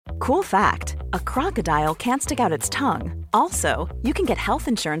Cool fact, a crocodile can't stick out its tongue. Also, you can get health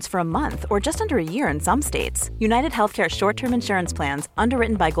insurance for a month or just under a year in some states. United Healthcare short-term insurance plans,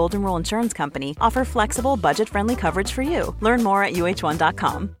 underwritten by Golden Rule Insurance Company, offer flexible, budget-friendly coverage for you. Learn more at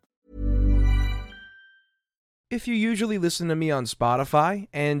uh1.com. If you usually listen to me on Spotify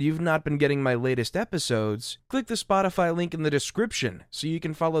and you've not been getting my latest episodes, click the Spotify link in the description so you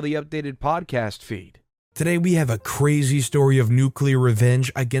can follow the updated podcast feed. Today we have a crazy story of nuclear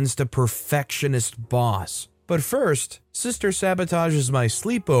revenge against a perfectionist boss. But first, Sister sabotages my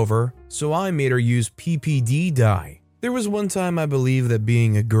sleepover, so I made her use PPD dye. There was one time I believed that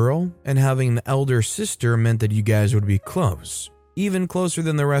being a girl and having an elder sister meant that you guys would be close. Even closer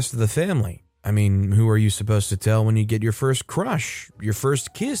than the rest of the family. I mean, who are you supposed to tell when you get your first crush, your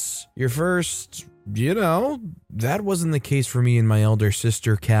first kiss, your first, That wasn't the case for me and my elder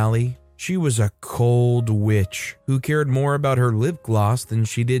sister, Callie. She was a cold witch who cared more about her lip gloss than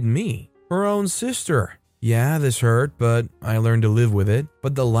she did me, her own sister. Yeah, this hurt, but I learned to live with it.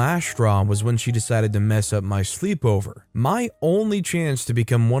 But the last straw was when she decided to mess up my sleepover, my only chance to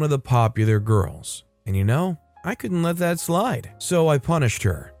become one of the popular girls. And I couldn't let that slide, so I punished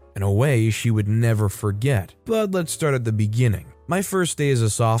her in a way she would never forget. But let's start at the beginning. My first day as a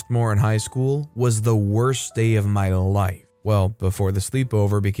sophomore in high school was the worst day of my life. Well, before the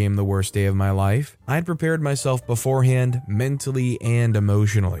sleepover became the worst day of my life, I'd prepared myself beforehand, mentally and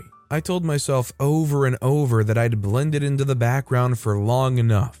emotionally. I told myself over and over that I'd blended into the background for long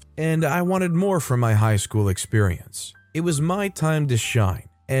enough, and I wanted more from my high school experience. It was my time to shine,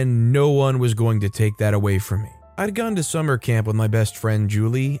 and no one was going to take that away from me. I'd gone to summer camp with my best friend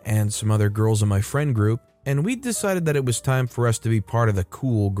Julie and some other girls in my friend group, and we'd decided that it was time for us to be part of the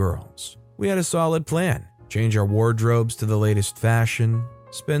cool girls. We had a solid plan. Change our wardrobes to the latest fashion,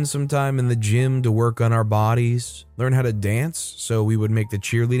 spend some time in the gym to work on our bodies, learn how to dance so we would make the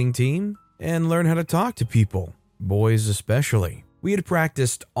cheerleading team, and learn how to talk to people, boys especially. We had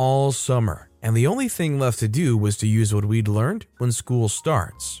practiced all summer, and the only thing left to do was to use what we'd learned when school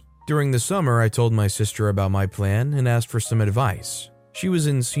starts. During the summer, I told my sister about my plan and asked for some advice. She was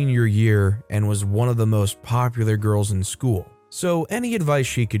in senior year and was one of the most popular girls in school, so any advice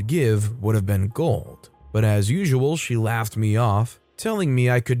she could give would have been gold. But as usual, she laughed me off, telling me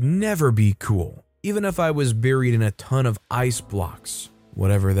I could never be cool, even if I was buried in a ton of ice blocks,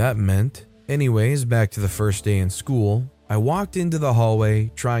 whatever that meant. Anyways, back to the first day in school, I walked into the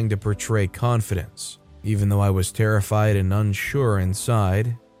hallway trying to portray confidence, even though I was terrified and unsure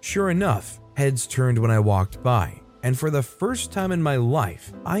inside. Sure enough, heads turned when I walked by, and for the first time in my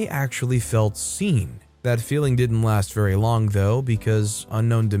life, I actually felt seen. That feeling didn't last very long though, because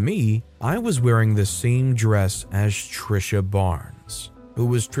unknown to me, I was wearing the same dress as Trisha Barnes. Who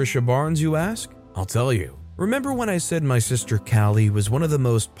was Trisha Barnes, you ask? I'll tell you. Remember when I said my sister Callie was one of the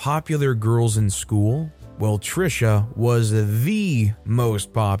most popular girls in school? Well, Trisha was the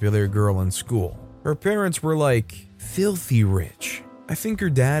most popular girl in school. Her parents were like filthy rich. I think her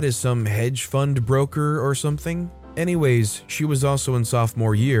dad is some hedge fund broker or something. Anyways, she was also in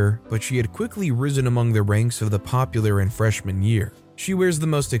sophomore year, but she had quickly risen among the ranks of the popular in freshman year. She wears the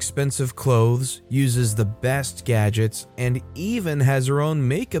most expensive clothes, uses the best gadgets, and even has her own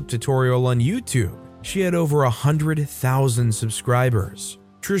makeup tutorial on YouTube. She had over 100,000 subscribers.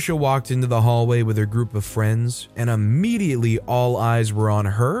 Trisha walked into the hallway with her group of friends, and immediately all eyes were on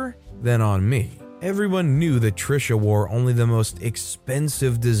her, then on me. Everyone knew that Trisha wore only the most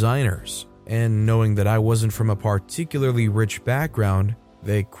expensive designers. And knowing that I wasn't from a particularly rich background,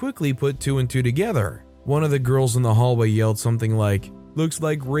 they quickly put two and two together. One of the girls in the hallway yelled something like, "Looks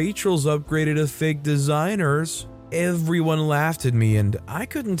like Rachel's upgraded to fake designers." Everyone laughed at me and I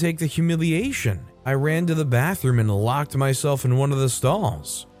couldn't take the humiliation. I ran to the bathroom and locked myself in one of the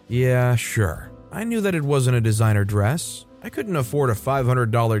stalls. Yeah, sure. I knew that it wasn't a designer dress. I couldn't afford a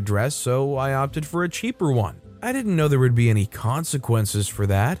 $500 dress, so I opted for a cheaper one. I didn't know there would be any consequences for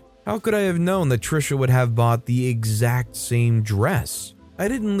that. How could I have known that Trisha would have bought the exact same dress? I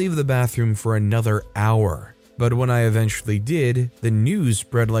didn't leave the bathroom for another hour, but when I eventually did, the news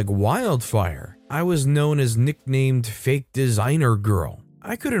spread like wildfire. I was known as nicknamed Fake Designer Girl.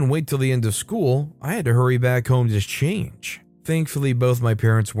 I couldn't wait till the end of school. I had to hurry back home to change. Thankfully, both my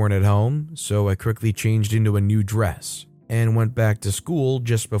parents weren't at home, so I quickly changed into a new dress and went back to school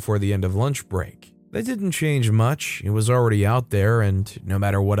just before the end of lunch break. That didn't change much. It was already out there, and no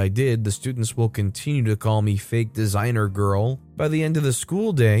matter what I did, the students will continue to call me Fake Designer Girl. By the end of the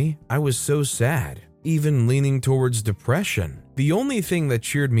school day, I was so sad, even leaning towards depression. The only thing that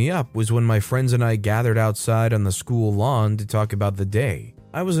cheered me up was when my friends and I gathered outside on the school lawn to talk about the day.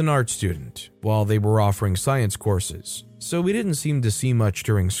 I was an art student, while they were offering science courses, so we didn't seem to see much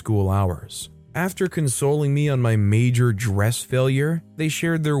during school hours. After consoling me on my major dress failure, they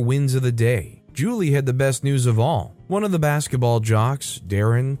shared their wins of the day. Julie had the best news of all. One of the basketball jocks,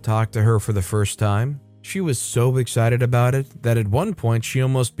 Darren, talked to her for the first time. She was so excited about it that at one point she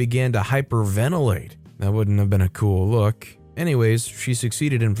almost began to hyperventilate. That wouldn't have been a cool look. Anyways, she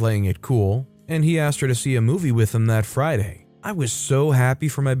succeeded in playing it cool, and he asked her to see a movie with him that Friday. I was so happy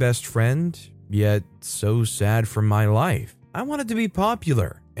for my best friend, yet so sad for my life. I wanted to be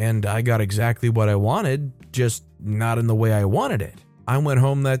popular, and I got exactly what I wanted, just not in the way I wanted it. I went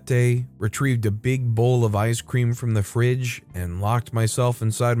home that day, retrieved a big bowl of ice cream from the fridge, and locked myself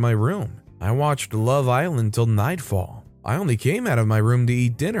inside my room. I watched Love Island till nightfall. I only came out of my room to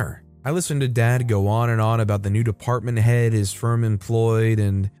eat dinner. I listened to Dad go on and on about the new department head his firm employed,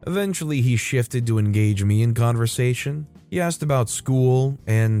 and eventually he shifted to engage me in conversation. He asked about school,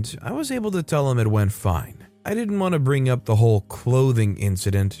 and I was able to tell him it went fine. I didn't want to bring up the whole clothing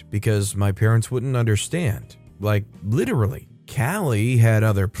incident because my parents wouldn't understand. Like, literally. Callie had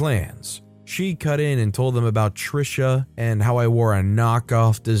other plans. She cut in and told them about Trisha and how I wore a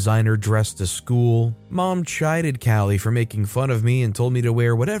knockoff designer dress to school. Mom chided Callie for making fun of me and told me to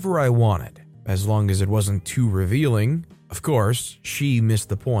wear whatever I wanted, as long as it wasn't too revealing. Of course, she missed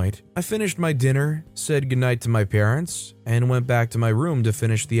the point. I finished my dinner, said goodnight to my parents, and went back to my room to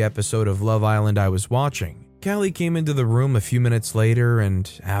finish the episode of Love Island I was watching. Callie came into the room a few minutes later, and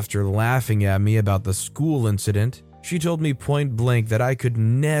after laughing at me about the school incident, she told me point blank that I could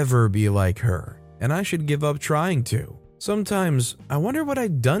never be like her, and I should give up trying to. Sometimes, I wonder what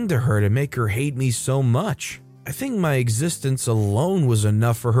I'd done to her to make her hate me so much. I think my existence alone was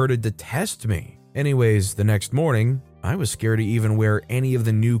enough for her to detest me. Anyways, the next morning, I was scared to even wear any of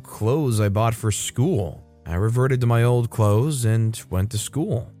the new clothes I bought for school. I reverted to my old clothes and went to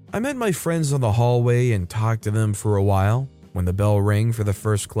school. I met my friends on the hallway and talked to them for a while. When the bell rang for the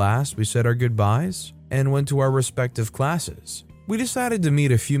first class, we said our goodbyes and went to our respective classes. We decided to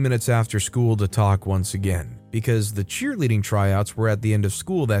meet a few minutes after school to talk once again, because the cheerleading tryouts were at the end of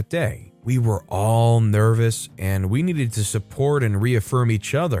school that day. We were all nervous, and we needed to support and reaffirm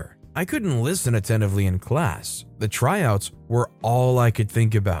each other. I couldn't listen attentively in class. The tryouts were all I could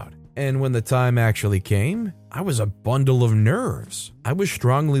think about, and when the time actually came, I was a bundle of nerves. I was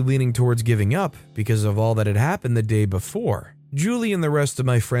strongly leaning towards giving up because of all that had happened the day before. Julie and the rest of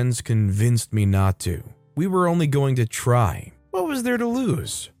my friends convinced me not to. We were only going to try. What was there to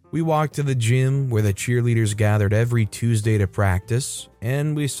lose? We walked to the gym where the cheerleaders gathered every Tuesday to practice,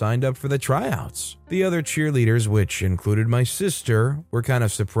 and we signed up for the tryouts. The other cheerleaders, which included my sister, were kind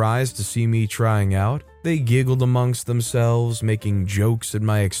of surprised to see me trying out. They giggled amongst themselves, making jokes at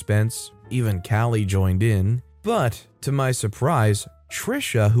my expense. Even Callie joined in. But, to my surprise,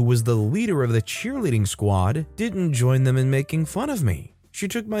 Trisha, who was the leader of the cheerleading squad, didn't join them in making fun of me. She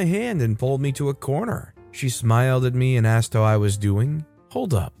took my hand and pulled me to a corner. She smiled at me and asked how I was doing.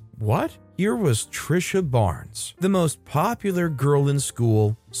 Hold up, what? Here was Trisha Barnes, the most popular girl in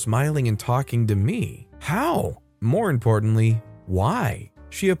school, smiling and talking to me. How? More importantly, why?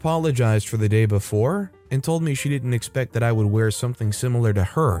 She apologized for the day before and told me she didn't expect that I would wear something similar to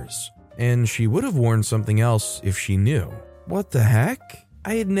hers, and she would have worn something else if she knew. What the heck?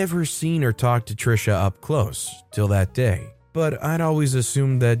 I had never seen or talked to Trisha up close till that day, but I'd always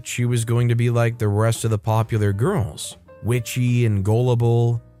assumed that she was going to be like the rest of the popular girls, witchy and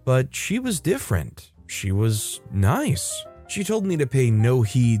gullible, but she was different. She was nice. She told me to pay no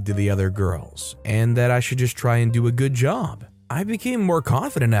heed to the other girls and that I should just try and do a good job. I became more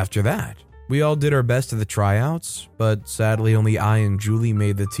confident after that. We all did our best at the tryouts, but sadly only I and Julie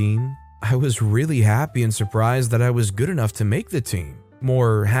made the team. I was really happy and surprised that I was good enough to make the team.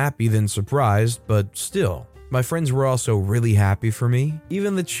 More happy than surprised, but still. My friends were also really happy for me.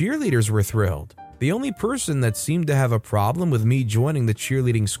 Even the cheerleaders were thrilled. The only person that seemed to have a problem with me joining the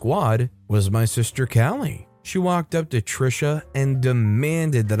cheerleading squad was my sister Callie. She walked up to Trisha and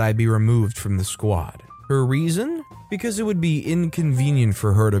demanded that I be removed from the squad. Her reason? Because it would be inconvenient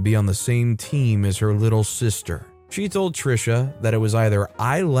for her to be on the same team as her little sister. She told Trisha that it was either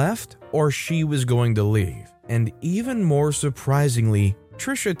I left or she was going to leave. And even more surprisingly,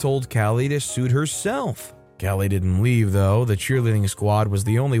 Trisha told Callie to suit herself. Callie didn't leave though. The cheerleading squad was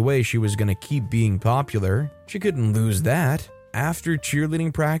the only way she was going to keep being popular. She couldn't lose that. After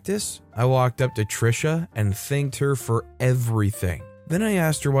cheerleading practice, I walked up to Trisha and thanked her for everything. Then I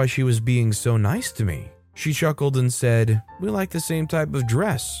asked her why she was being so nice to me. She chuckled and said, "We like the same type of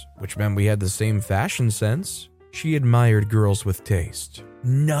dress," which meant we had the same fashion sense. She admired girls with taste.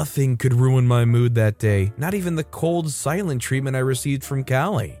 Nothing could ruin my mood that day, not even the cold, silent treatment I received from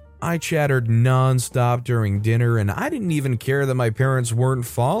Callie. I chattered non-stop during dinner, and I didn't even care that my parents weren't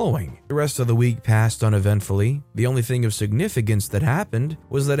following. The rest of the week passed uneventfully. The only thing of significance that happened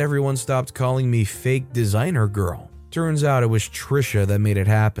was that everyone stopped calling me fake designer girl. Turns out it was Trisha that made it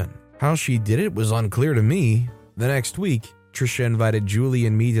happen. How she did it was unclear to me. The next week, Trisha invited Julie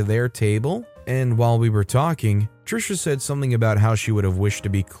and me to their table, and while we were talking, Trisha said something about how she would have wished to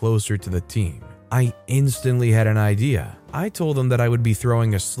be closer to the team. I instantly had an idea. I told them that I would be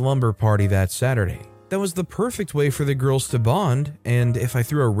throwing a slumber party that Saturday. That was the perfect way for the girls to bond, and if I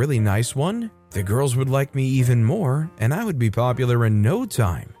threw a really nice one, the girls would like me even more, and I would be popular in no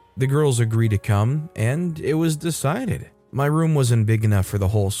time. The girls agreed to come, and it was decided. My room wasn't big enough for the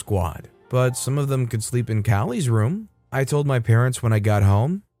whole squad, but some of them could sleep in Callie's room. I told my parents when I got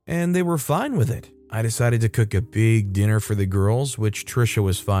home, and they were fine with it. I decided to cook a big dinner for the girls, which Trisha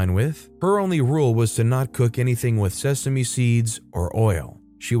was fine with. Her only rule was to not cook anything with sesame seeds or oil.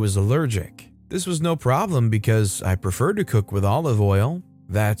 She was allergic. This was no problem because I preferred to cook with olive oil.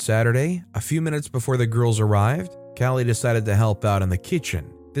 That Saturday, a few minutes before the girls arrived, Callie decided to help out in the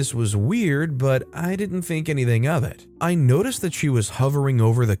kitchen. This was weird, but I didn't think anything of it. I noticed that she was hovering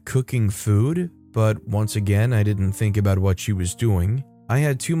over the cooking food, but once again, I didn't think about what she was doing. I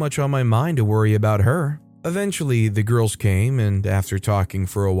had too much on my mind to worry about her. Eventually, the girls came, and after talking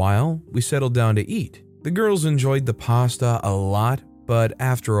for a while, we settled down to eat. The girls enjoyed the pasta a lot, but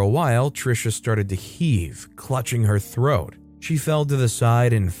after a while, Trisha started to heave, clutching her throat. She fell to the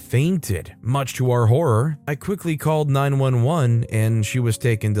side and fainted, much to our horror. I quickly called 911, and she was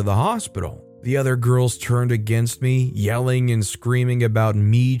taken to the hospital. The other girls turned against me, yelling and screaming about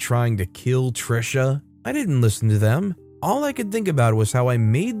me trying to kill Trisha. I didn't listen to them. All I could think about was how I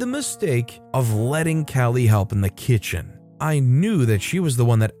made the mistake of letting Callie help in the kitchen. I knew that she was the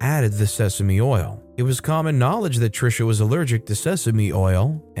one that added the sesame oil. It was common knowledge that Trisha was allergic to sesame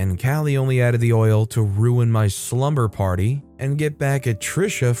oil, and Callie only added the oil to ruin my slumber party and get back at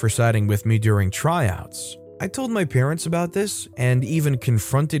Trisha for siding with me during tryouts. I told my parents about this and even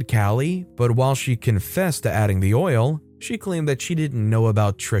confronted Callie, but while she confessed to adding the oil, she claimed that she didn't know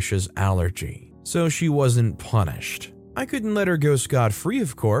about Trisha's allergy, so she wasn't punished. I couldn't let her go scot-free,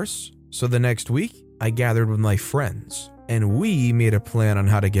 of course, so the next week, I gathered with my friends, and we made a plan on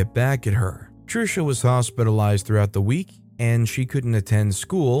how to get back at her. Trisha was hospitalized throughout the week, and she couldn't attend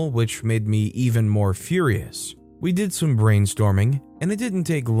school, which made me even more furious. We did some brainstorming, and it didn't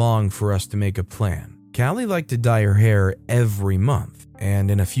take long for us to make a plan. Callie liked to dye her hair every month,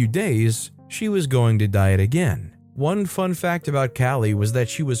 and in a few days, she was going to dye it again. One fun fact about Callie was that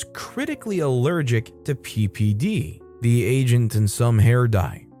she was critically allergic to PPD, the agent in some hair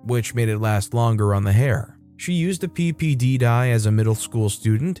dye, which made it last longer on the hair. She used a PPD dye as a middle school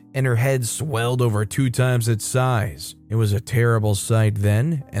student, and her head swelled over 2 times its size. It was a terrible sight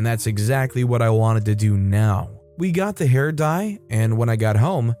then, and that's exactly what I wanted to do now. We got the hair dye, and when I got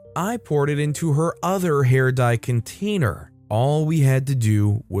home, I poured it into her other hair dye container. All we had to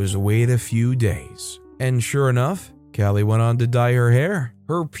do was wait a few days. And sure enough, Callie went on to dye her hair.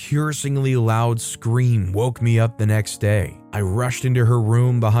 Her piercingly loud scream woke me up the next day. I rushed into her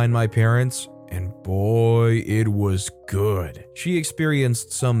room behind my parents, and boy, it was good. She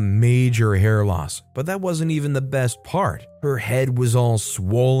experienced some major hair loss, but that wasn't even the best part. Her head was all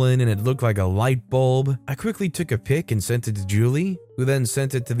swollen and it looked like a light bulb. I quickly took a pic and sent it to Julie, who then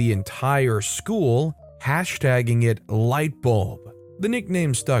sent it to the entire school, hashtagging it lightbulb. The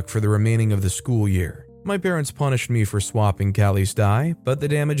nickname stuck for the remaining of the school year. My parents punished me for swapping Callie's dye, but the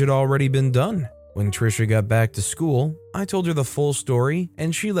damage had already been done. When Trisha got back to school, I told her the full story,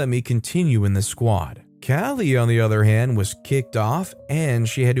 and she let me continue in the squad. Callie, on the other hand, was kicked off, and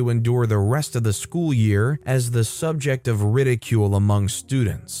she had to endure the rest of the school year as the subject of ridicule among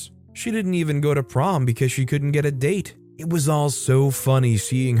students. She didn't even go to prom because she couldn't get a date. It was all so funny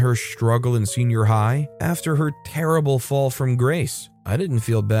seeing her struggle in senior high after her terrible fall from grace. I didn't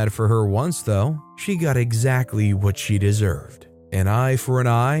feel bad for her once, though. She got exactly what she deserved. An eye for an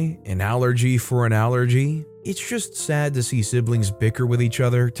eye, an allergy for an allergy. It's just sad to see siblings bicker with each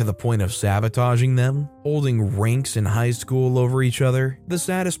other to the point of sabotaging them, holding ranks in high school over each other. The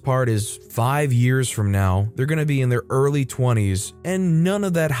saddest part is 5 years from now, they're going to be in their early 20s, and none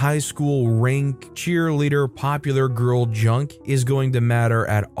of that high school rank, cheerleader, popular girl junk is going to matter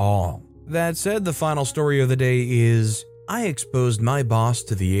at all. That said, the final story of the day is, I exposed my boss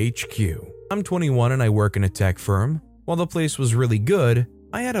to the HQ. I'm 21 and I work in a tech firm. While the place was really good,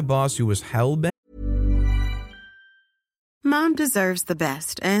 I had a boss who was hell-bent. Mom Mom deserves the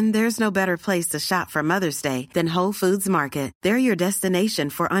best, and there's no better place to shop for Mother's Day than Whole Foods Market. They're your destination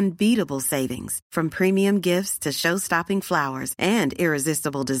for unbeatable savings, from premium gifts to show-stopping flowers and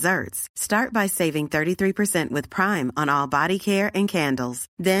irresistible desserts. Start by saving 33% with Prime on all body care and candles.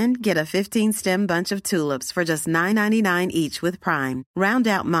 Then get a 15-stem bunch of tulips for just $9.99 each with Prime. Round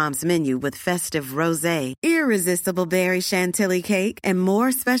out Mom's menu with festive rosé, irresistible berry chantilly cake, and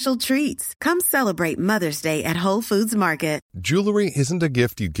more special treats. Come celebrate Mother's Day at Whole Foods Market. Jewelry isn't a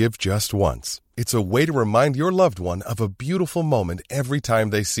gift you give just once. It's a way to remind your loved one of a beautiful moment every time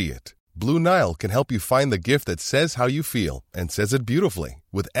they see it. Blue Nile can help you find the gift that says how you feel and says it beautifully,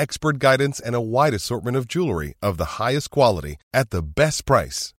 with expert guidance and a wide assortment of jewelry of the highest quality at the best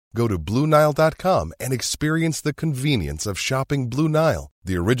price. Go to BlueNile.com and experience the convenience of shopping Blue Nile,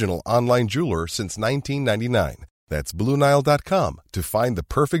 the original online jeweler since 1999. That's BlueNile.com to find the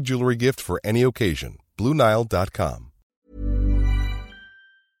perfect jewelry gift for any occasion. BlueNile.com.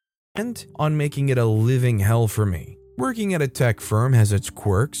 And on making it a living hell for me. Working at a tech firm has its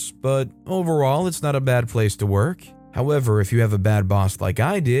quirks, but overall it's not a bad place to work. However, if you have a bad boss like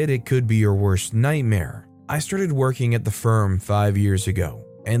I did, it could be your worst nightmare. I started working at the firm 5 years ago,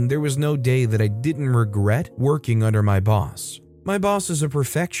 and there was no day that I didn't regret working under my boss. My boss is a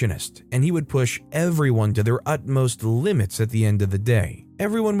perfectionist, and he would push everyone to their utmost limits at the end of the day.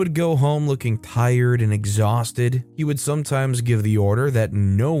 Everyone would go home looking tired and exhausted. He would sometimes give the order that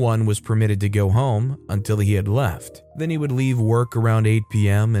no one was permitted to go home until he had left. Then he would leave work around 8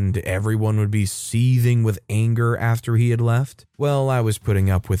 p.m. and everyone would be seething with anger after he had left. Well, I was putting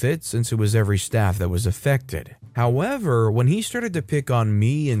up with it since it was every staff that was affected. However, when he started to pick on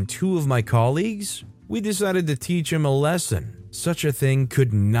me and two of my colleagues, we decided to teach him a lesson. Such a thing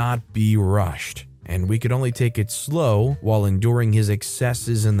could not be rushed, and we could only take it slow while enduring his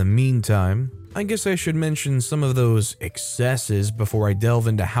excesses in the meantime. I guess I should mention some of those excesses before I delve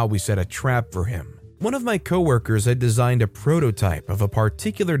into how we set a trap for him. One of my coworkers had designed a prototype of a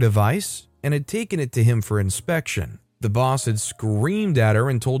particular device and had taken it to him for inspection. The boss had screamed at her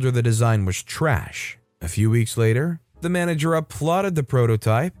and told her the design was trash. A few weeks later, the manager applauded the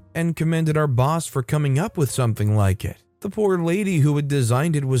prototype and commended our boss for coming up with something like it. The poor lady who had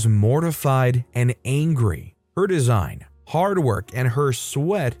designed it was mortified and angry. Her design, hard work, and her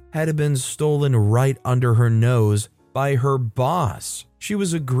sweat had been stolen right under her nose by her boss. She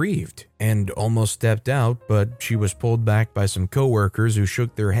was aggrieved and almost stepped out, but she was pulled back by some coworkers who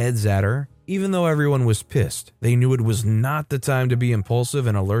shook their heads at her. Even though everyone was pissed, they knew it was not the time to be impulsive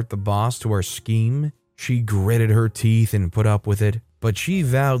and alert the boss to our scheme. She gritted her teeth and put up with it, but she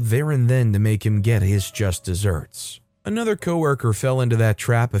vowed there and then to make him get his just desserts. Another coworker fell into that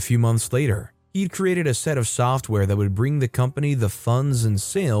trap a few months later. He'd created a set of software that would bring the company the funds and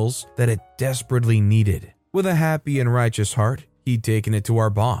sales that it desperately needed. With a happy and righteous heart, he'd taken it to our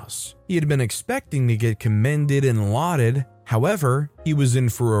boss. He had been expecting to get commended and lauded. However, he was in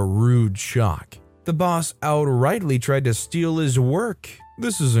for a rude shock. The boss outrightly tried to steal his work.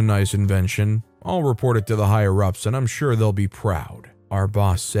 "This is a nice invention. I'll report it to the higher-ups and I'm sure they'll be proud," our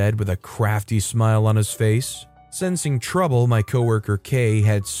boss said with a crafty smile on his face. Sensing trouble, my coworker Kay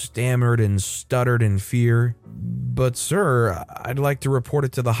had stammered and stuttered in fear. "But sir, I'd like to report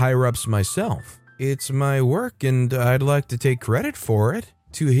it to the higher-ups myself. It's my work and I'd like to take credit for it."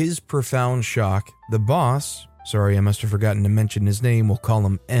 To his profound shock, the boss, sorry I must have forgotten to mention his name, we'll call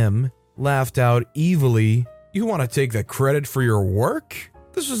him M, laughed out evilly. "You want to take the credit for your work?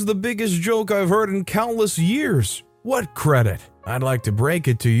 This is the biggest joke I've heard in countless years. What credit? I'd like to break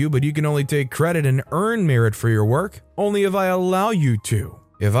it to you, but you can only take credit and earn merit for your work only if I allow you to.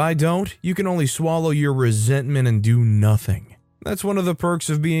 If I don't, you can only swallow your resentment and do nothing. That's one of the perks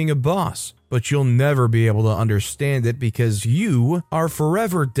of being a boss, but you'll never be able to understand it because you are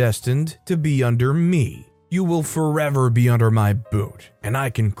forever destined to be under me. You will forever be under my boot, and I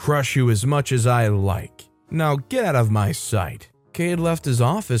can crush you as much as I like. Now get out of my sight." Kay had left his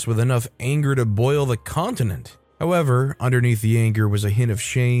office with enough anger to boil the continent. However, underneath the anger was a hint of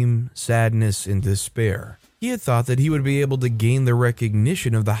shame, sadness, and despair. He had thought that he would be able to gain the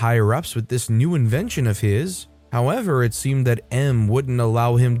recognition of the higher-ups with this new invention of his. However, it seemed that M wouldn't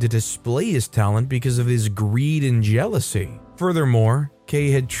allow him to display his talent because of his greed and jealousy. Furthermore,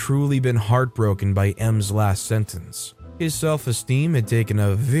 Kay had truly been heartbroken by M's last sentence. His self-esteem had taken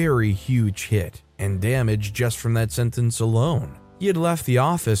a very huge hit and damage just from that sentence alone. He had left the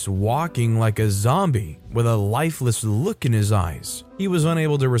office walking like a zombie with a lifeless look in his eyes. He was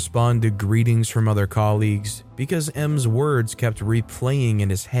unable to respond to greetings from other colleagues because M's words kept replaying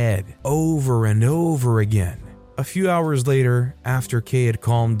in his head over and over again. A few hours later, after Kay had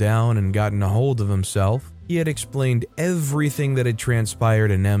calmed down and gotten a hold of himself, He had explained everything that had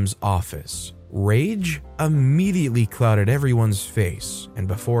transpired in M's office. Rage immediately clouded everyone's face, and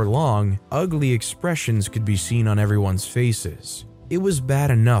before long, ugly expressions could be seen on everyone's faces. It was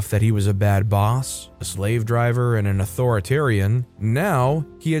bad enough that he was a bad boss, a slave driver, and an authoritarian. Now,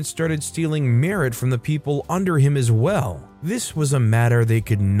 he had started stealing merit from the people under him as well. This was a matter they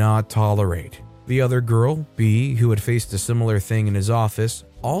could not tolerate. The other girl, B, who had faced a similar thing in his office,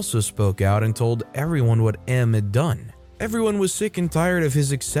 also spoke out and told everyone what M had done. Everyone was sick and tired of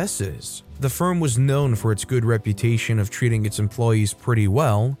his excesses. The firm was known for its good reputation of treating its employees pretty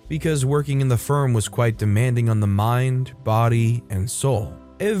well because working in the firm was quite demanding on the mind, body, and soul.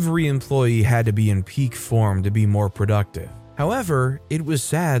 Every employee had to be in peak form to be more productive. However, it was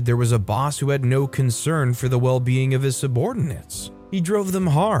sad there was a boss who had no concern for the well-being of his subordinates. He drove them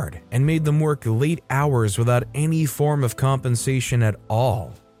hard and made them work late hours without any form of compensation at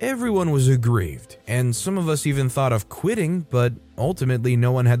all. Everyone was aggrieved, and some of us even thought of quitting, but ultimately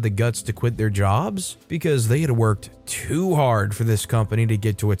no one had the guts to quit their jobs because they had worked too hard for this company to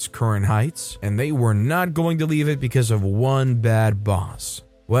get to its current heights, and they were not going to leave it because of one bad boss.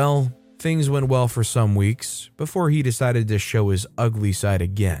 Well, things went well for some weeks before he decided to show his ugly side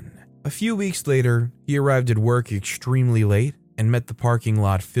again. A few weeks later, he arrived at work extremely late and met the parking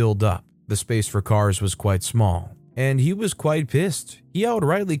lot filled up. The space for cars was quite small. And he was quite pissed. He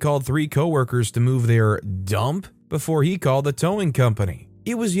outrightly called 3 coworkers to move their dump before he called the towing company.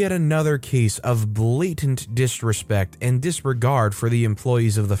 It was yet another case of blatant disrespect and disregard for the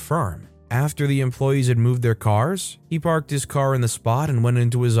employees of the firm. After the employees had moved their cars, he parked his car in the spot and went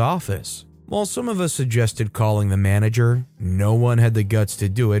into his office. While some of us suggested calling the manager, no one had the guts to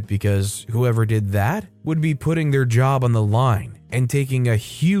do it because whoever did that would be putting their job on the line and taking a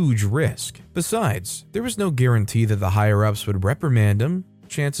huge risk. Besides, there was no guarantee that the higher-ups would reprimand him.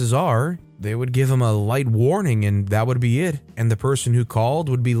 Chances are, they would give him a light warning and that would be it, and the person who called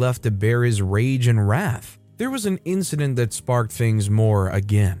would be left to bear his rage and wrath. There was an incident that sparked things more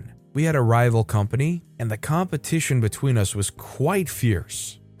again. We had a rival company, and the competition between us was quite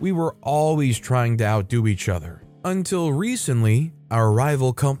fierce. We were always trying to outdo each other. Until recently, our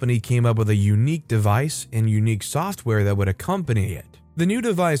rival company came up with a unique device and unique software that would accompany it. The new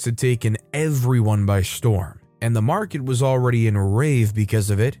device had taken everyone by storm, and the market was already in rave because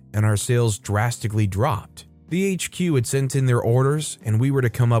of it, and our sales drastically dropped. The HQ had sent in their orders, and we were to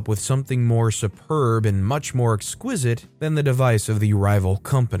come up with something more superb and much more exquisite than the device of the rival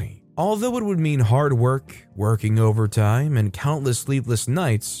company. Although it would mean hard work, working overtime, and countless sleepless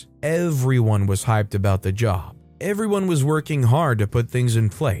nights, everyone was hyped about the job. Everyone was working hard to put things in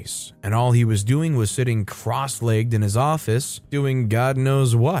place, and all he was doing was sitting cross-legged in his office, doing God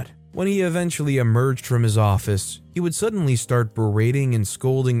knows what. When he eventually emerged from his office, he would suddenly start berating and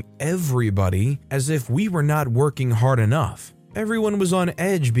scolding everybody as if we were not working hard enough. Everyone was on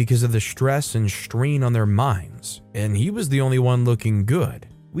edge because of the stress and strain on their minds, and he was the only one looking good.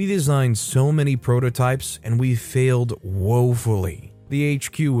 We designed so many prototypes and we failed woefully. The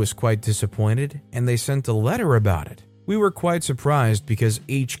HQ was quite disappointed and they sent a letter about it. We were quite surprised because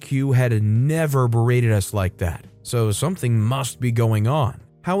HQ had never berated us like that, so something must be going on.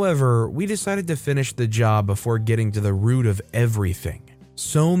 However, we decided to finish the job before getting to the root of everything.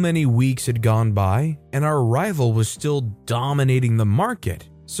 So many weeks had gone by and our rival was still dominating the market.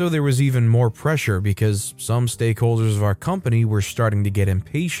 So there was even more pressure because some stakeholders of our company were starting to get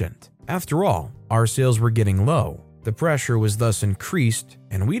impatient. After all, our sales were getting low. The pressure was thus increased,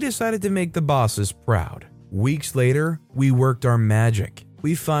 and we decided to make the bosses proud. Weeks later, we worked our magic.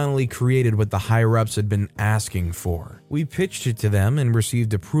 We finally created what the higher-ups had been asking for. We pitched it to them and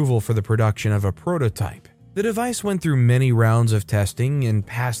received approval for the production of a prototype. The device went through many rounds of testing and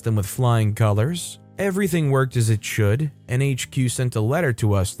passed them with flying colors. Everything worked as it should, and HQ sent a letter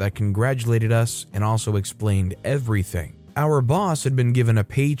to us that congratulated us and also explained everything. Our boss had been given a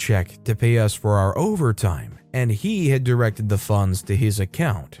paycheck to pay us for our overtime, and he had directed the funds to his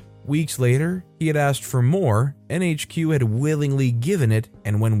account. Weeks later, he had asked for more, and HQ had willingly given it,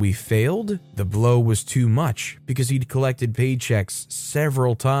 and when we failed, the blow was too much because he'd collected paychecks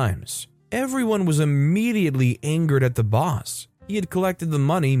several times. Everyone was immediately angered at the boss. He had collected the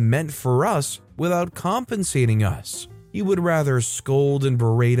money meant for us without compensating us. He would rather scold and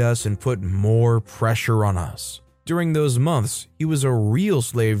berate us and put more pressure on us. During those months, he was a real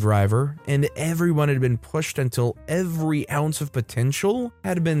slave driver, and everyone had been pushed until every ounce of potential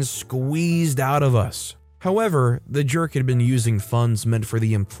had been squeezed out of us. However, the jerk had been using funds meant for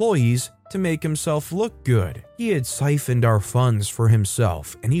the employees to make himself look good. He had siphoned our funds for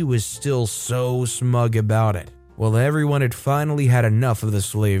himself, and he was still so smug about it. Well, everyone had finally had enough of the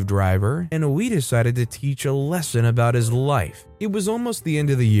slave driver, and we decided to teach a lesson about his life. It was almost the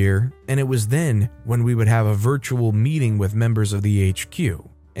end of the year, and it was then when we would have a virtual meeting with members of the HQ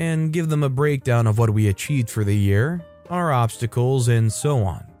and give them a breakdown of what we achieved for the year, our obstacles, and so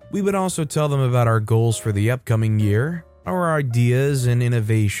on. We would also tell them about our goals for the upcoming year, our ideas and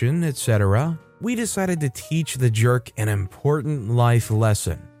innovation, etc. We decided to teach the jerk an important life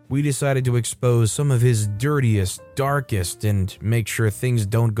lesson. We decided to expose some of his dirtiest, darkest, and make sure things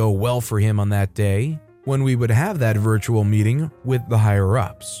don't go well for him on that day when we would have that virtual meeting with the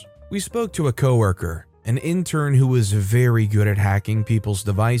higher-ups. We spoke to a coworker, an intern who was very good at hacking people's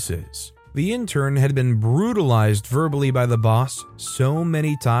devices. The intern had been brutalized verbally by the boss so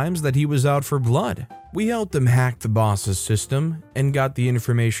many times that he was out for blood. We helped him hack the boss's system and got the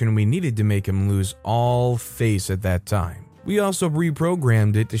information we needed to make him lose all face at that time. We also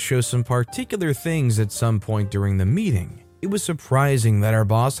reprogrammed it to show some particular things at some point during the meeting. It was surprising that our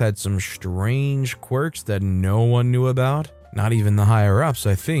boss had some strange quirks that no one knew about, not even the higher-ups,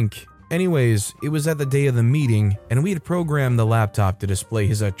 I think. Anyways, it was at the day of the meeting, and we had programmed the laptop to display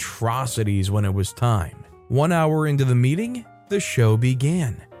his atrocities when it was time. 1 hour into the meeting, the show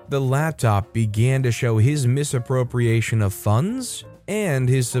began. The laptop began to show his misappropriation of funds and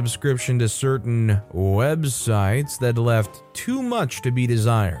his subscription to certain websites that left too much to be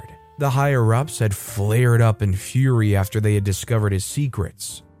desired. The higher-ups had flared up in fury after they had discovered his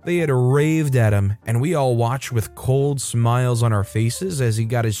secrets. They had raved at him, and we all watched with cold smiles on our faces as he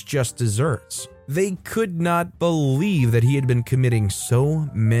got his just desserts. They could not believe that he had been committing so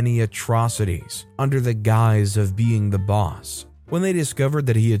many atrocities under the guise of being the boss. When they discovered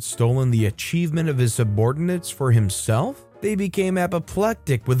that he had stolen the achievement of his subordinates for himself, they became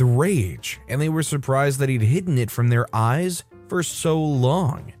apoplectic with rage, and they were surprised that he'd hidden it from their eyes for so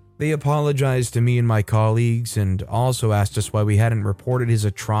long. They apologized to me and my colleagues and also asked us why we hadn't reported his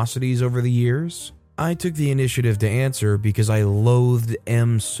atrocities over the years. I took the initiative to answer because I loathed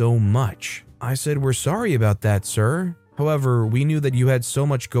M so much. I said, "We're sorry about that, sir. However, we knew that you had so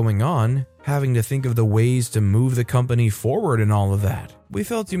much going on, having to think of the ways to move the company forward and all of that. We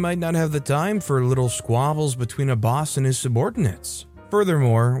felt you might not have the time for little squabbles between a boss and his subordinates.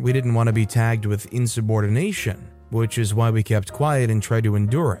 Furthermore, we didn't want to be tagged with insubordination, which is why we kept quiet and tried to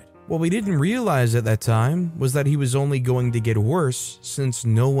endure it. What we didn't realize at that time was that he was only going to get worse since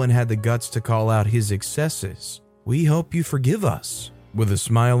no one had the guts to call out his excesses. We hope you forgive us." With a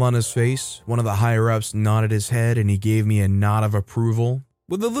smile on his face, one of the higher-ups nodded his head and he gave me a nod of approval.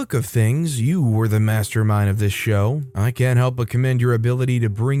 "With the look of things, you were the mastermind of this show. I can't help but commend your ability to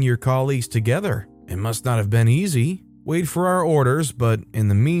bring your colleagues together. It must not have been easy. Wait for our orders, but in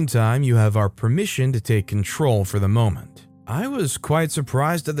the meantime, you have our permission to take control for the moment." I was quite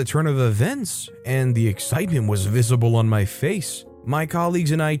surprised at the turn of events, and the excitement was visible on my face. My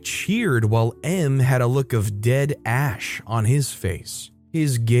colleagues and I cheered while M had a look of dead ash on his face.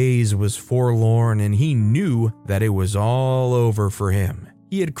 His gaze was forlorn, and he knew that it was all over for him.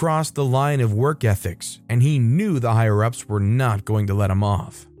 He had crossed the line of work ethics, and he knew the higher-ups were not going to let him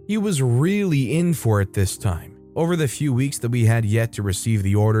off. He was really in for it this time. Over the few weeks that we had yet to receive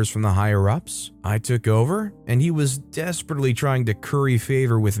the orders from the higher-ups, I took over, and he was desperately trying to curry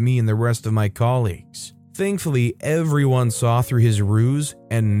favor with me and the rest of my colleagues. Thankfully, everyone saw through his ruse,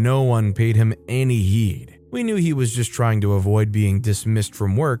 and no one paid him any heed. We knew he was just trying to avoid being dismissed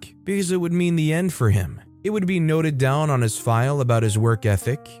from work because it would mean the end for him. It would be noted down on his file about his work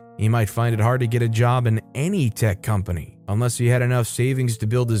ethic. He might find it hard to get a job in any tech company, unless he had enough savings to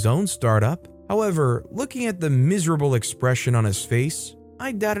build his own startup. However, looking at the miserable expression on his face,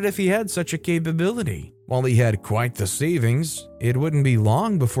 I doubted if he had such a capability. While he had quite the savings, it wouldn't be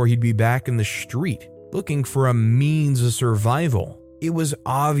long before he'd be back in the street, looking for a means of survival. It was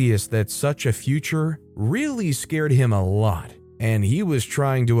obvious that such a future really scared him a lot, and he was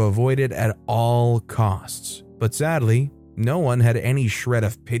trying to avoid it at all costs. But sadly, no one had any shred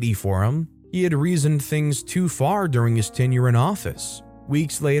of pity for him. He had reasoned things too far during his tenure in office.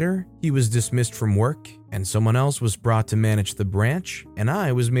 Weeks later, he was dismissed from work, and someone else was brought to manage the branch, and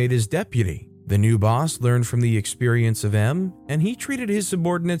I was made his deputy. The new boss learned from the experience of M, and he treated his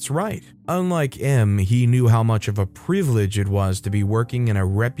subordinates right. Unlike M, he knew how much of a privilege it was to be working in a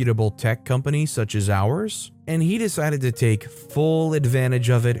reputable tech company such as ours, and he decided to take full advantage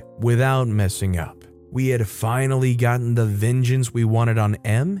of it without messing up. We had finally gotten the vengeance we wanted on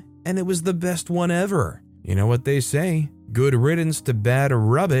M, and it was the best one ever. You know what they say, good riddance to bad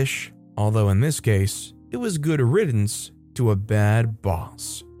rubbish, although in this case, it was good riddance to a bad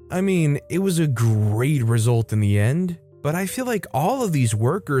boss. I mean, it was a great result in the end, but I feel like all of these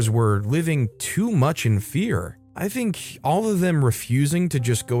workers were living too much in fear. I think all of them refusing to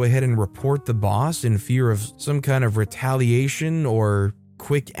just go ahead and report the boss in fear of some kind of retaliation or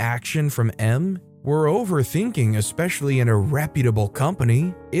quick action from M were overthinking, especially in a reputable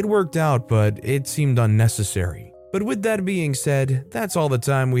company. It worked out, but it seemed unnecessary. But with that being said, that's all the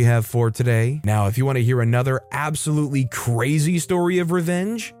time we have for today. Now, if you want to hear another absolutely crazy story of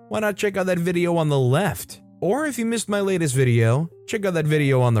revenge, why not check out that video on the left? Or if you missed my latest video, check out that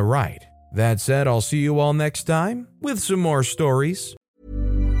video on the right. That said, I'll see you all next time with some more stories.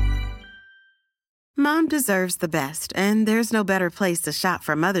 Mom deserves the best, and there's no better place to shop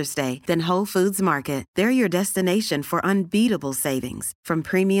for Mother's Day than Whole Foods Market. They're your destination for unbeatable savings, from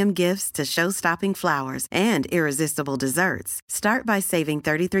premium gifts to show-stopping flowers and irresistible desserts. Start by saving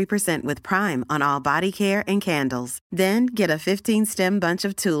 33% with Prime on all body care and candles. Then get a 15-stem bunch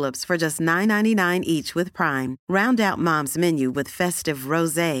of tulips for just $9.99 each with Prime. Round out Mom's menu with festive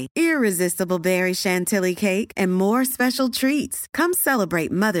rosé, irresistible berry chantilly cake, and more special treats. Come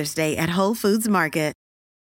celebrate Mother's Day at Whole Foods Market.